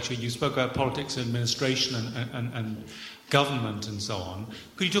your lecture. You spoke about politics and administration and government and so on.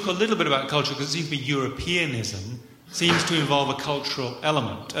 Could you talk a little bit about culture? Because it seems to be Europeanism seems to involve a cultural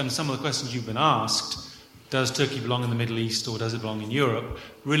element. And some of the questions you've been asked, does Turkey belong in the Middle East or does it belong in Europe,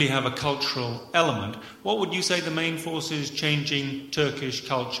 really have a cultural element. What would you say the main forces changing Turkish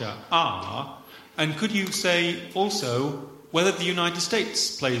culture are? And could you say also whether the United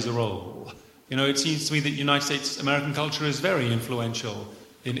States plays a role? It seems to me that United States American culture is very influential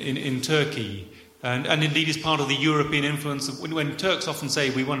in Turkey. And indeed is part of the European influence. When Turks often say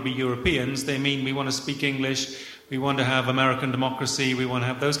we want to be Europeans, they mean we want to speak English, we want to have American democracy, we want to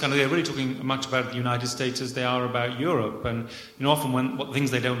have those kind of... They're really talking much about the United States as they are about Europe. And often what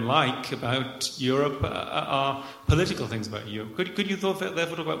things they don't like about Europe are political things about Europe. Could you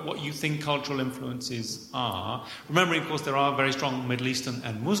therefore talk about what you think cultural influences are? Remembering, of course, there are very strong Middle Eastern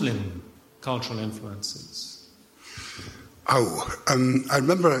and Muslim cultural influences. I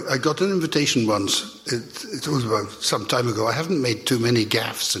remember I got an invitation once. It was about some time ago. I haven't made too many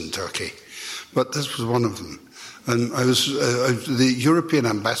gaffes in Turkey, but this was one of them. And the European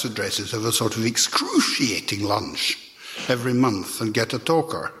ambassadresses have a sort of excruciating lunch every month and get a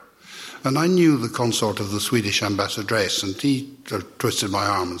talker. And I knew the consort of the Swedish ambassadress, and he twisted my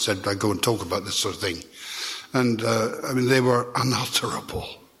arm and said, I go and talk about this sort of thing. And, they were unutterable.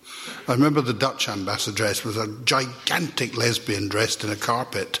 I remember the Dutch ambassadress was a gigantic lesbian dressed in a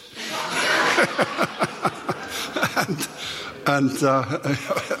carpet.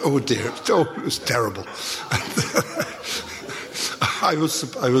 Oh dear, it was terrible. I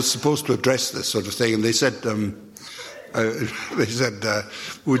was supposed to address this sort of thing, and they said,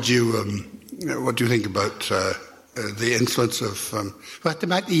 would you, what do you think about the influence of... what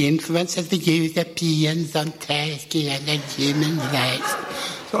about the influence of the Europeans on Turkey and the human rights?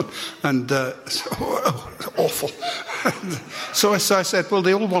 And awful. So I said, well,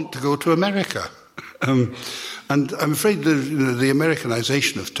 they all want to go to America. And I'm afraid the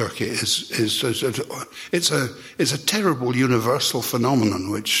Americanization of Turkey is a terrible universal phenomenon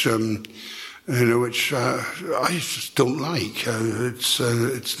which I just don't like. It's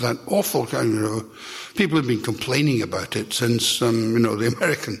that awful kind. People have been complaining about it since the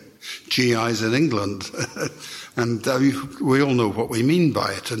American GIs in England, and we all know what we mean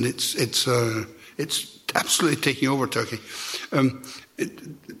by it. And it's absolutely taking over Turkey.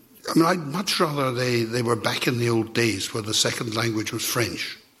 I'd much rather they were back in the old days where the second language was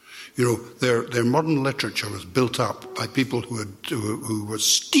French. Their modern literature was built up by people who were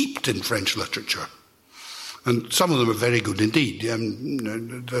steeped in French literature. And some of them are very good indeed.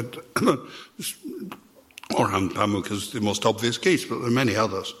 Orhan Pamuk is the most obvious case, but there are many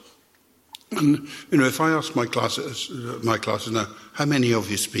others. And, if I ask my classes now, how many of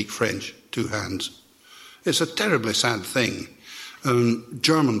you speak French? 2 hands. It's a terribly sad thing.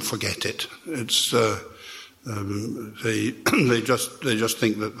 German forget it. It's they just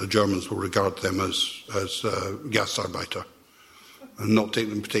think that the Germans will regard them as Gastarbeiter and not take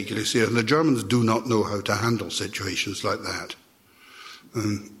them particularly seriously. The Germans do not know how to handle situations like that.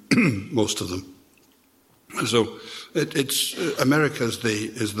 Most of them. So it's America is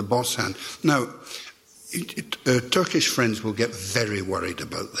the boss hand. Now, Turkish friends will get very worried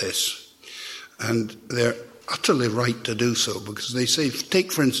about this, and they're utterly right to do so, because they say,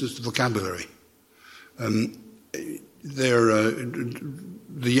 take for instance the vocabulary. The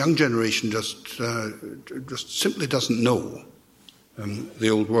young generation just simply doesn't know the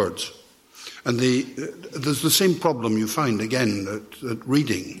old words, and there's the same problem you find again that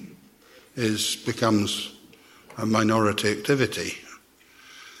reading becomes a minority activity.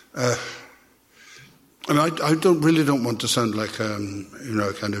 I really don't want to sound like a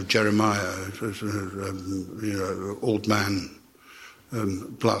kind of Jeremiah, old man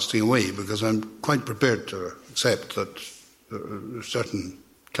blasting away, because I'm quite prepared to accept that certain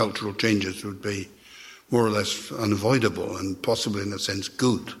cultural changes would be more or less unavoidable and possibly in a sense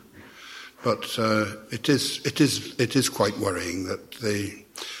good. But it is quite worrying that they.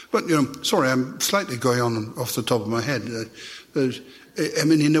 But sorry, I'm slightly going on off the top of my head.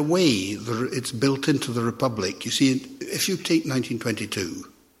 In a way, it's built into the Republic. You see, if you take 1922,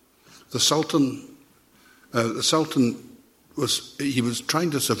 the Sultan was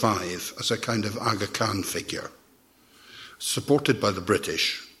trying to survive as a kind of Aga Khan figure, supported by the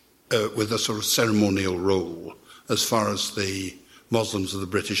British, with a sort of ceremonial role as far as the Muslims of the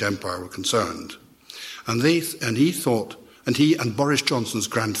British Empire were concerned, and he and Boris Johnson's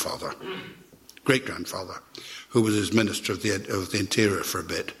grandfather, great-grandfather, who was his Minister of the Interior for a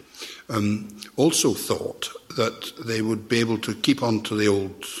bit, also thought that they would be able to keep on to the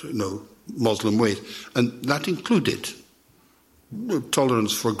old, Muslim ways, and that included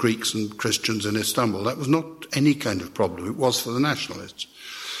tolerance for Greeks and Christians in Istanbul. That was not any kind of problem. It was for the nationalists.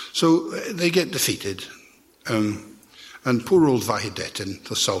 So they get defeated, and poor old Vahidettin,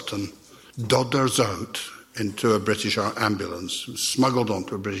 the Sultan, dodders out into a British ambulance, smuggled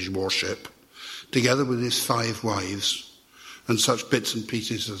onto a British warship, together with his 5 wives and such bits and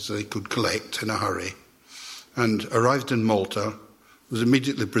pieces as they could collect in a hurry, and arrived in Malta, was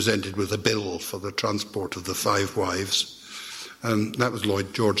immediately presented with a bill for the transport of the 5 wives. That was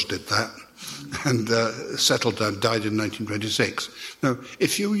Lloyd George did that, and settled down, died in 1926. Now,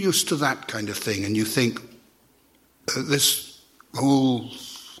 if you're used to that kind of thing and you think this whole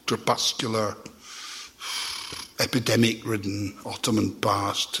crepuscular, epidemic-ridden Ottoman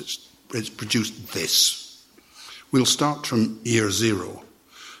past, it's produced this. We'll start from year 0.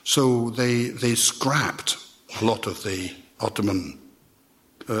 So they scrapped a lot of the Ottoman,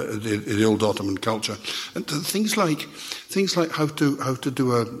 the old Ottoman culture, and things like how to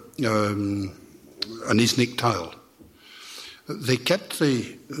do an Iznik tile. They kept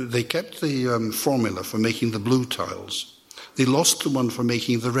the formula for making the blue tiles. They lost the one for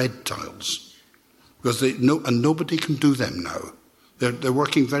making the red tiles, because nobody can do them now. They're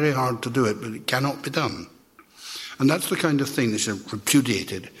working very hard to do it, but it cannot be done. And that's the kind of thing they should have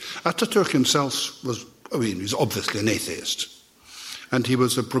repudiated. Ataturk himself was obviously an atheist. And he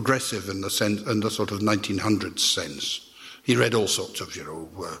was a progressive in the sort of 1900s sense. He read all sorts of,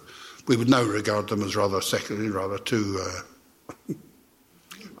 we would now regard them as rather too,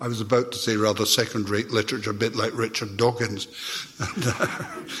 I was about to say rather second-rate literature, a bit like Richard Dawkins.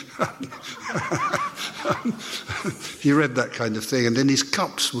 He read that kind of thing, and in his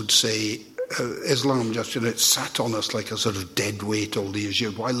cups would say, Islam just, it sat on us like a sort of dead weight all these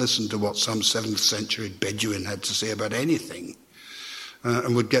years. Why listen to what some 7th century Bedouin had to say about anything?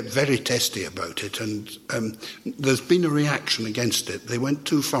 And would get very testy about it. And there's been a reaction against it. They went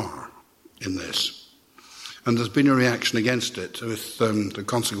too far in this. And there's been a reaction against it with the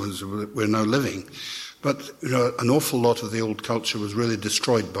consequences we're now living. But an awful lot of the old culture was really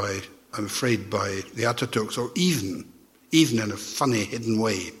destroyed by, I'm afraid, by the Ataturks, or even in a funny, hidden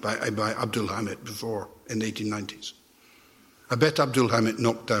way, by Abdul Hamid before, in the 1890s. I bet Abdul Hamid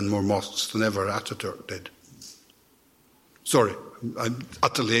knocked down more mosques than ever Ataturk did. Sorry,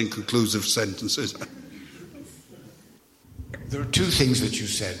 utterly inconclusive sentences. There are 2 things that you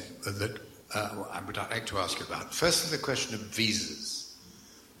said that I would like to ask you about. First is the question of visas.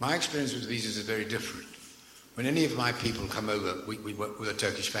 My experience with visas is very different. When any of my people come over, we work with a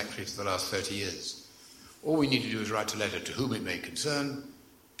Turkish factory for the last 30 years. All we need to do is write a letter to whom it may concern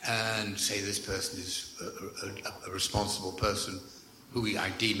and say this person is a responsible person who I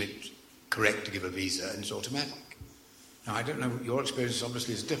deem it correct to give a visa, and it's automatic. Now, I don't know, your experience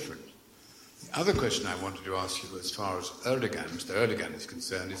obviously is different. The other question I wanted to ask you as far as Mr. Erdogan is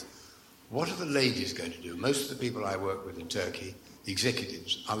concerned is, what are the ladies going to do? Most of the people I work with in Turkey, the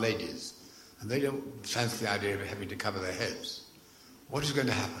executives, are ladies, and they don't fancy the idea of having to cover their heads. What is going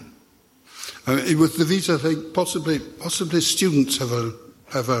to happen? With the visa thing, possibly students have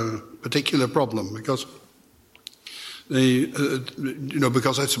a particular problem because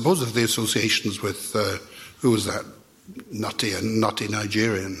because I suppose of the associations with who was that nutty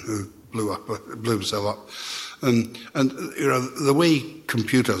Nigerian who blew himself up, and the way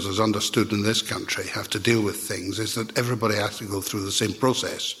computers, as understood in this country, have to deal with things is that everybody has to go through the same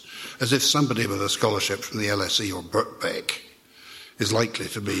process, as if somebody with a scholarship from the LSE or Birkbeck is likely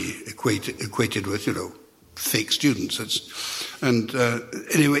to be equated with, fake students.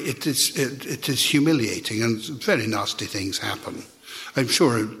 Anyway, it is humiliating, and very nasty things happen. I'm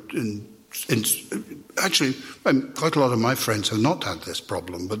sure, actually, quite a lot of my friends have not had this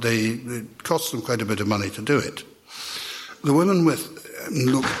problem, but it costs them quite a bit of money to do it. The women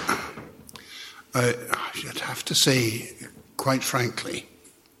look, I'd have to say, quite frankly,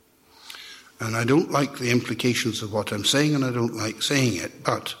 and I don't like the implications of what I'm saying, and I don't like saying it,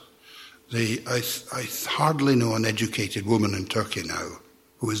 but I hardly know an educated woman in Turkey now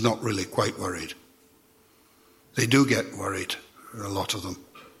who is not really quite worried. They do get worried, a lot of them.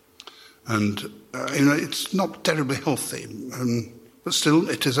 And, it's not terribly healthy, but still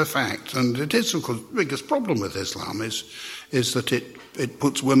it is a fact. And it is, of course, the biggest problem with Islam is that it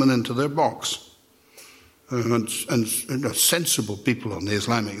puts women into their box. And sensible people on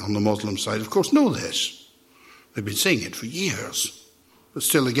the Muslim side, of course, know this. They've been saying it for years. But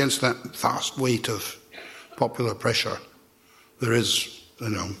still, against that vast weight of popular pressure, there is,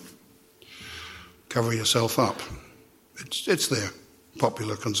 cover yourself up. It's there,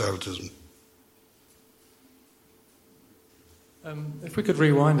 popular conservatism. If we could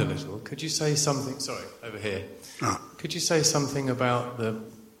rewind a little, could you say something, sorry, over here. Could you say something about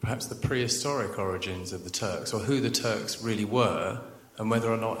perhaps the prehistoric origins of the Turks, or who the Turks really were, and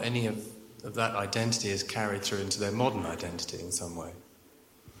whether or not any of that identity is carried through into their modern identity in some way?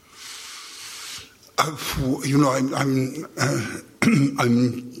 I'd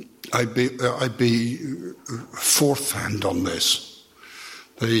be fourth hand on this,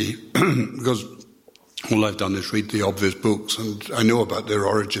 because all I've done is read the obvious books, and I know about their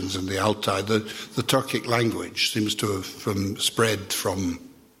origins in the Altai. The Turkic language seems to have spread from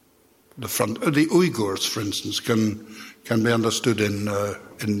the front. The Uyghurs, for instance, can be understood in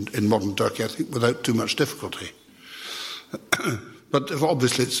modern Turkey, I think, without too much difficulty. But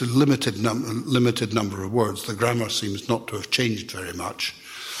obviously it's a limited number of words. The grammar seems not to have changed very much.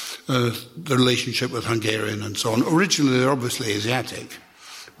 The relationship with Hungarian and so on. Originally they're obviously Asiatic,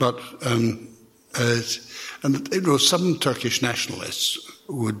 but some Turkish nationalists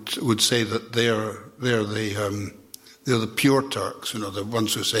would say that they're the pure Turks, the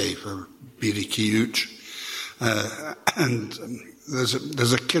ones who say Biri Kiyuch. And there's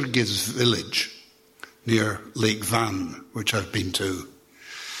a Kyrgyz village near Lake Van, which I've been to.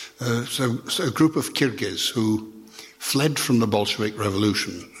 So a group of Kyrgyz who fled from the Bolshevik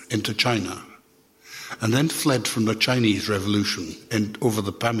Revolution into China, and then fled from the Chinese Revolution over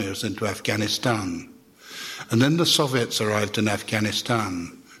the Pamirs into Afghanistan. And then the Soviets arrived in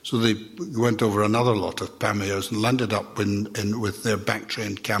Afghanistan, so they went over another lot of Pamirs and landed up with their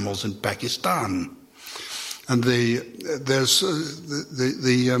back-trained camels in Pakistan. And then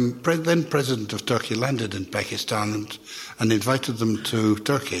President of Turkey landed in Pakistan and invited them to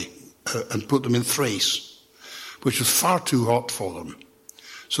Turkey and put them in Thrace, which was far too hot for them.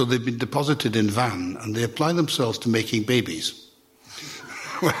 So they've been deposited in Van, and they apply themselves to making babies.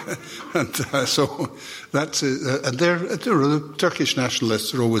 So that's and the Turkish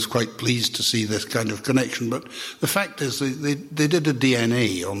nationalists are always quite pleased to see this kind of connection. But the fact is, they did a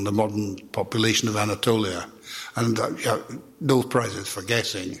DNA on the modern population of Anatolia, and no prizes for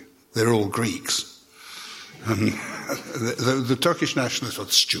guessing. They're all Greeks. The Turkish nationalists, or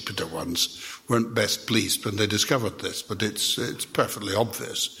the stupider ones, weren't best pleased when they discovered this, but it's perfectly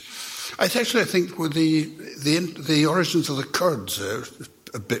obvious. I think with the origins of the Kurds are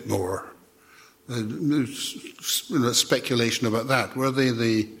a bit more speculation about that. Were they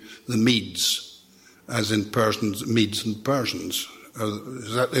the Medes, as in Persians, Medes and Persians?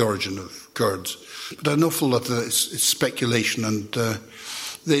 Is that the origin of Kurds? But an awful lot of it is speculation, and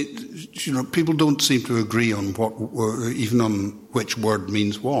people don't seem to agree on even on which word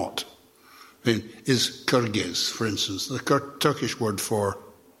means what. is Kyrgyz, for instance. The Turkish word for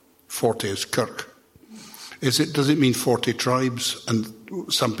 40 is Kirk. Does it mean 40 tribes? And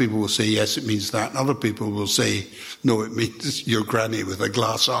some people will say, yes, it means that. And other people will say, no, it means your granny with a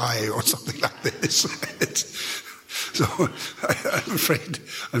glass eye or something like this. So I'm afraid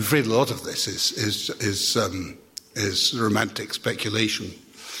a lot of this is romantic speculation.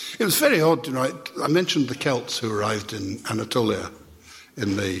 It was very odd, I mentioned the Celts who arrived in Anatolia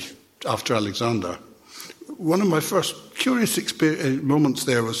after Alexander. One of my first curious moments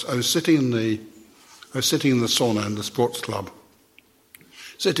there was I was sitting in the sauna in the sports club,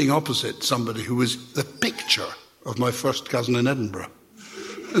 sitting opposite somebody who was the picture of my first cousin in Edinburgh.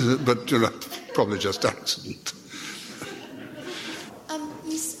 But, probably just accident.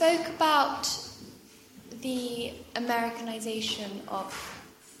 You spoke about the Americanization of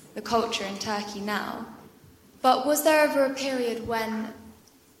the culture in Turkey now, but was there ever a period when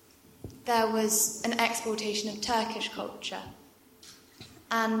there was an exportation of Turkish culture?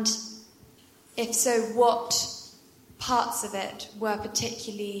 And if so, what parts of it were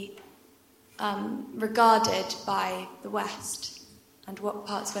particularly regarded by the West, and what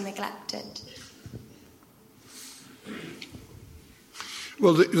parts were neglected?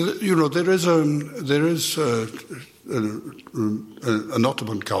 Well, there is an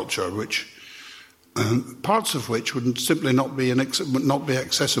Ottoman culture which parts of which would simply not be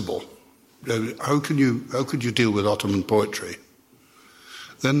accessible. How could you deal with Ottoman poetry?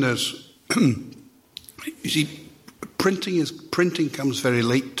 Then there's you see, printing comes very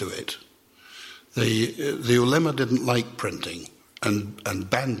late to it. The ulema didn't like printing and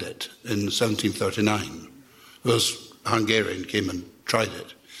banned it in 1739. Those Hungarian came and tried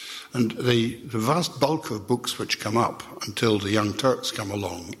it. And the vast bulk of books which come up until the Young Turks come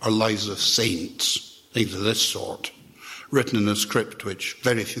along are lives of saints, things of this sort, written in a script which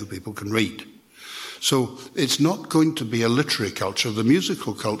very few people can read. So it's not going to be a literary culture. The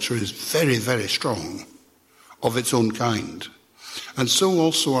musical culture is very, very strong of its own kind. And so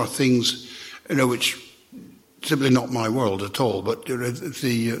also are things, which simply not my world at all, but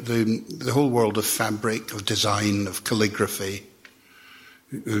the whole world of fabric, of design, of calligraphy.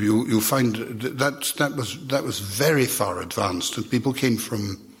 You'll find that was very far advanced, and people came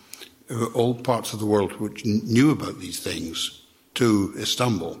from all parts of the world which knew about these things to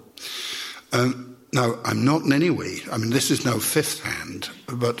Istanbul. Now, I'm not in any way, this is now fifth hand,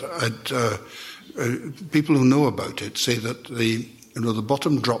 but people who know about it say that the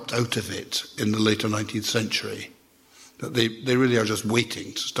bottom dropped out of it in the later 19th century, that they really are just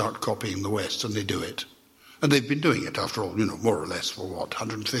waiting to start copying the West, and they do it. And they've been doing it, after all, more or less for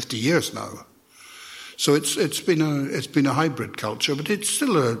 150 years now. So it's been a hybrid culture, but it's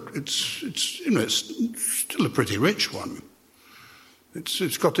still a pretty rich one.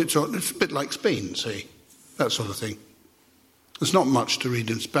 It's got its own. It's a bit like Spain, say, that sort of thing. There's not much to read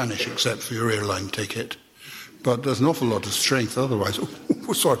in Spanish except for your airline ticket, but there's an awful lot of strength otherwise.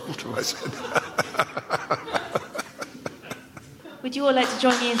 Oh, sorry, what have I said? Would you all like to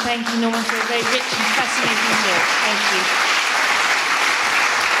join me in thanking Norman for a very rich and fascinating talk? Thank you.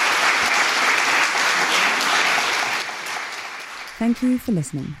 Thank you for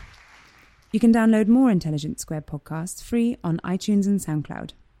listening. You can download more Intelligence Squared podcasts free on iTunes and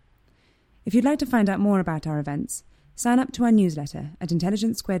SoundCloud. If you'd like to find out more about our events, sign up to our newsletter at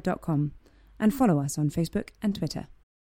intelligencesquared.com and follow us on Facebook and Twitter.